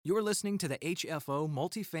You're listening to the HFO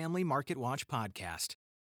Multifamily Marketwatch podcast.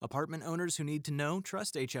 Apartment owners who need to know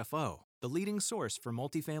trust HFO, the leading source for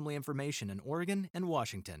multifamily information in Oregon and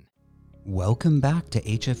Washington. Welcome back to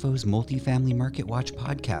HFO's Multifamily Marketwatch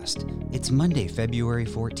podcast. It's Monday, February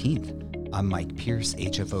 14th. I'm Mike Pierce,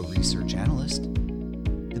 HFO Research Analyst.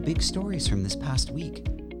 The big stories from this past week.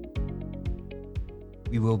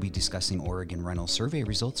 We will be discussing Oregon rental survey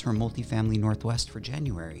results from Multifamily Northwest for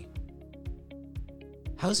January.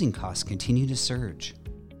 Housing costs continue to surge.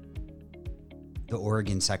 The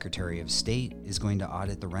Oregon Secretary of State is going to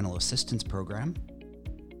audit the rental assistance program,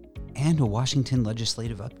 and a Washington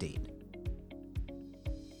legislative update.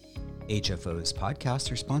 HFO's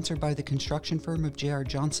podcasts are sponsored by the construction firm of J.R.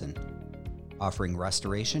 Johnson, offering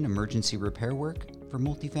restoration emergency repair work for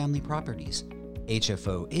multifamily properties.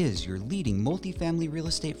 HFO is your leading multifamily real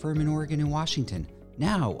estate firm in Oregon and Washington.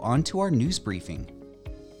 Now, on to our news briefing.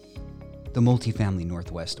 The Multifamily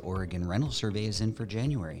Northwest Oregon rental survey is in for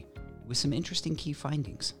January, with some interesting key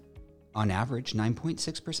findings. On average,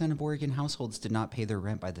 9.6% of Oregon households did not pay their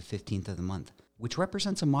rent by the 15th of the month, which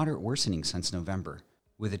represents a moderate worsening since November,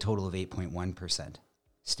 with a total of 8.1%.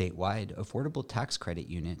 Statewide, affordable tax credit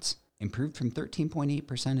units improved from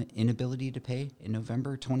 13.8% inability to pay in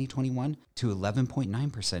November 2021 to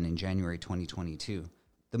 11.9% in January 2022.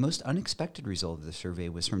 The most unexpected result of the survey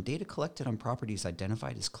was from data collected on properties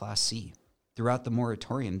identified as Class C. Throughout the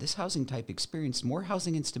moratorium, this housing type experienced more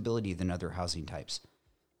housing instability than other housing types.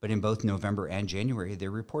 But in both November and January, they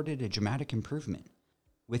reported a dramatic improvement,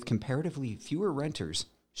 with comparatively fewer renters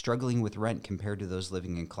struggling with rent compared to those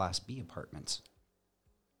living in Class B apartments.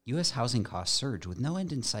 U.S. housing costs surge with no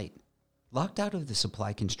end in sight. Locked out of the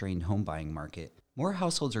supply-constrained home buying market, more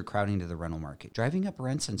households are crowding to the rental market, driving up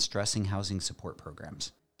rents and stressing housing support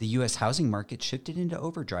programs. The U.S. housing market shifted into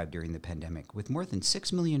overdrive during the pandemic, with more than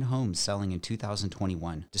 6 million homes selling in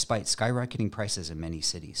 2021, despite skyrocketing prices in many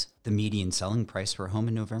cities. The median selling price for a home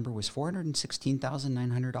in November was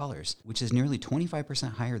 $416,900, which is nearly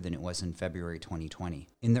 25% higher than it was in February 2020.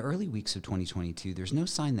 In the early weeks of 2022, there's no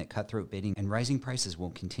sign that cutthroat bidding and rising prices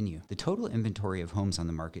won't continue. The total inventory of homes on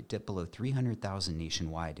the market dipped below 300,000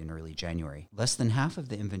 nationwide in early January, less than half of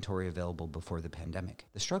the inventory available before the pandemic.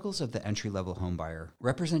 The struggles of the entry-level homebuyer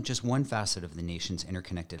represent just one facet of the nation's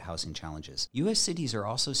interconnected housing challenges. U.S. cities are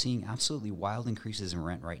also seeing absolutely wild increases in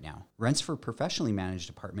rent right now. Rents for professionally managed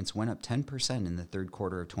apartments went up 10% in the third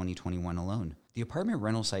quarter of 2021 alone. The apartment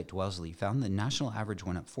rental site Dwellsley found the national average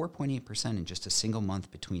went up 4.8% in just a single month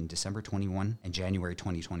between December 21 and January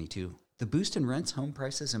 2022. The boost in rents, home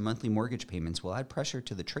prices, and monthly mortgage payments will add pressure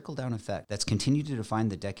to the trickle-down effect that's continued to define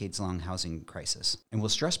the decades-long housing crisis, and will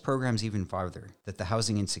stress programs even farther that the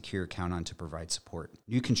housing insecure count on to provide support.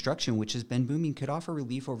 New construction, which has been booming, could offer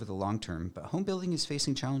relief over the long term, but home building is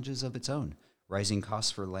facing challenges of its own. Rising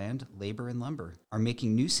costs for land, labor, and lumber are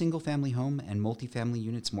making new single-family home and multifamily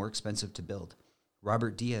units more expensive to build.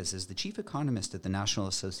 Robert Diaz is the chief economist at the National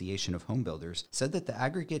Association of Home Builders, said that the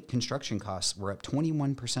aggregate construction costs were up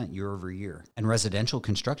 21% year over year, and residential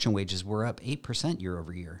construction wages were up 8% year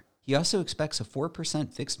over year. He also expects a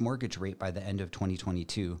 4% fixed mortgage rate by the end of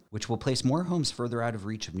 2022, which will place more homes further out of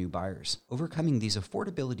reach of new buyers. Overcoming these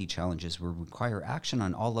affordability challenges will require action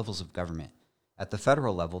on all levels of government. At the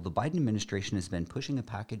federal level, the Biden administration has been pushing a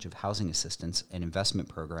package of housing assistance and investment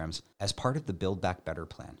programs as part of the Build Back Better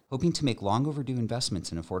plan, hoping to make long overdue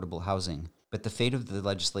investments in affordable housing. But the fate of the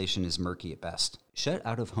legislation is murky at best. Shut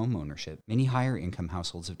out of home ownership, many higher income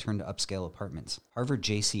households have turned to upscale apartments. Harvard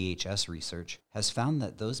JCHS research has found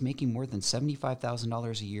that those making more than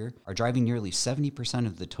 $75,000 a year are driving nearly 70%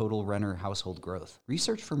 of the total renter household growth.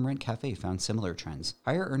 Research from Rent Cafe found similar trends.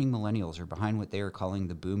 Higher earning millennials are behind what they are calling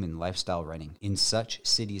the boom in lifestyle renting in such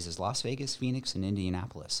cities as Las Vegas, Phoenix, and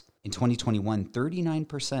Indianapolis. In 2021,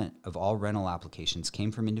 39% of all rental applications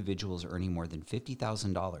came from individuals earning more than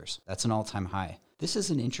 $50,000. That's an all-time high. This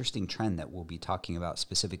is an interesting trend that we'll be talking about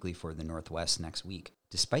specifically for the Northwest next week.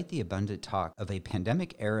 Despite the abundant talk of a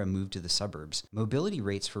pandemic-era move to the suburbs, mobility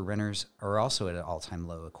rates for renters are also at an all-time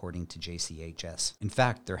low, according to JCHS. In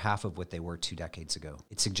fact, they're half of what they were 2 decades ago.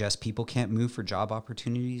 It suggests people can't move for job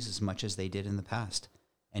opportunities as much as they did in the past.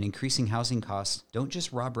 And increasing housing costs don't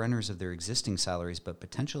just rob renters of their existing salaries, but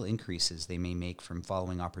potential increases they may make from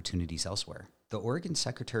following opportunities elsewhere. The Oregon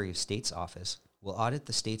Secretary of State's office will audit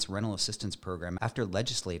the state's rental assistance program after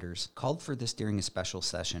legislators called for this during a special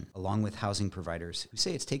session, along with housing providers who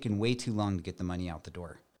say it's taken way too long to get the money out the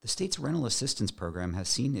door. The state's rental assistance program has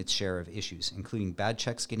seen its share of issues, including bad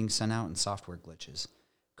checks getting sent out and software glitches.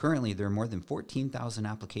 Currently, there are more than 14,000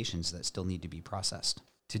 applications that still need to be processed.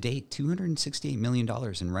 To date, $268 million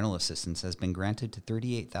in rental assistance has been granted to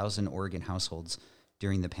 38,000 Oregon households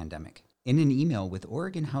during the pandemic. In an email with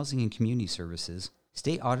Oregon Housing and Community Services,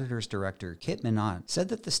 State Auditor's Director Kit Minot said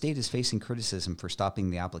that the state is facing criticism for stopping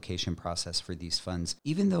the application process for these funds,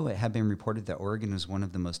 even though it had been reported that Oregon was one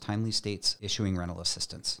of the most timely states issuing rental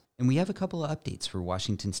assistance. And we have a couple of updates for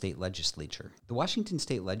Washington State Legislature. The Washington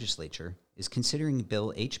State Legislature is considering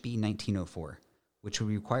Bill HB 1904, which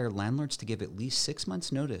would require landlords to give at least 6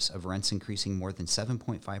 months' notice of rents increasing more than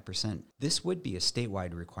 7.5%. This would be a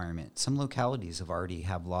statewide requirement. Some localities already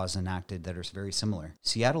have laws enacted that are very similar.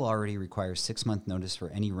 Seattle already requires 6-month notice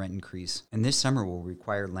for any rent increase, and this summer will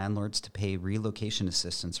require landlords to pay relocation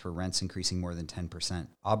assistance for rents increasing more than 10%.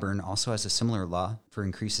 Auburn also has a similar law for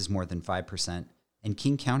increases more than 5%. And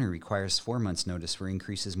King County requires 4 months' notice for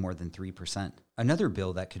increases more than 3%. Another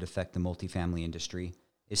bill that could affect the multifamily industry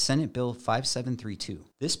is Senate Bill 5732.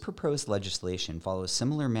 This proposed legislation follows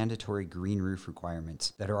similar mandatory green roof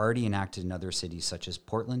requirements that are already enacted in other cities such as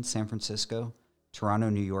Portland, San Francisco, Toronto,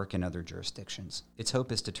 New York, and other jurisdictions. Its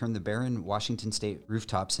hope is to turn the barren Washington state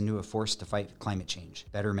rooftops into a force to fight climate change,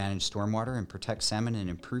 better manage stormwater, and protect salmon and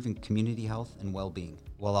improving community health and well-being,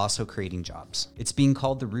 while also creating jobs. It's being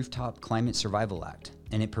called the Rooftop Climate Survival Act,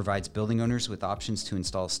 and it provides building owners with options to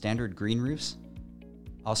install standard green roofs,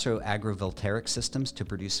 also agrovoltaic systems to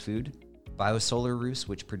produce food, biosolar roofs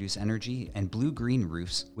which produce energy, and blue-green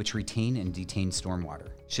roofs which retain and detain stormwater.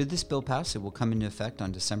 Should this bill pass, it will come into effect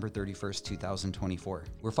on December 31st, 2024.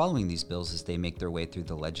 We're following these bills as they make their way through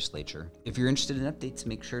the legislature. If you're interested in updates,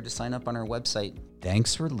 make sure to sign up on our website.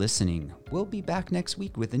 Thanks for listening. We'll be back next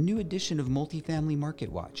week with a new edition of Multifamily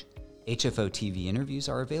Marketwatch. HFO TV interviews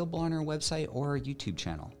are available on our website or our YouTube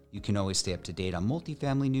channel. You can always stay up to date on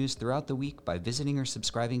multifamily news throughout the week by visiting or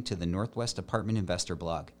subscribing to the Northwest Apartment Investor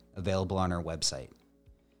blog, available on our website.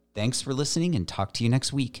 Thanks for listening and talk to you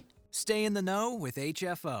next week. Stay in the know with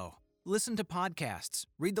HFO. Listen to podcasts,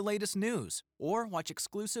 read the latest news, or watch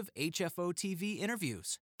exclusive HFO TV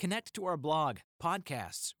interviews. Connect to our blog,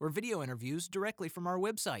 podcasts, or video interviews directly from our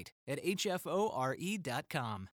website at hfore.com.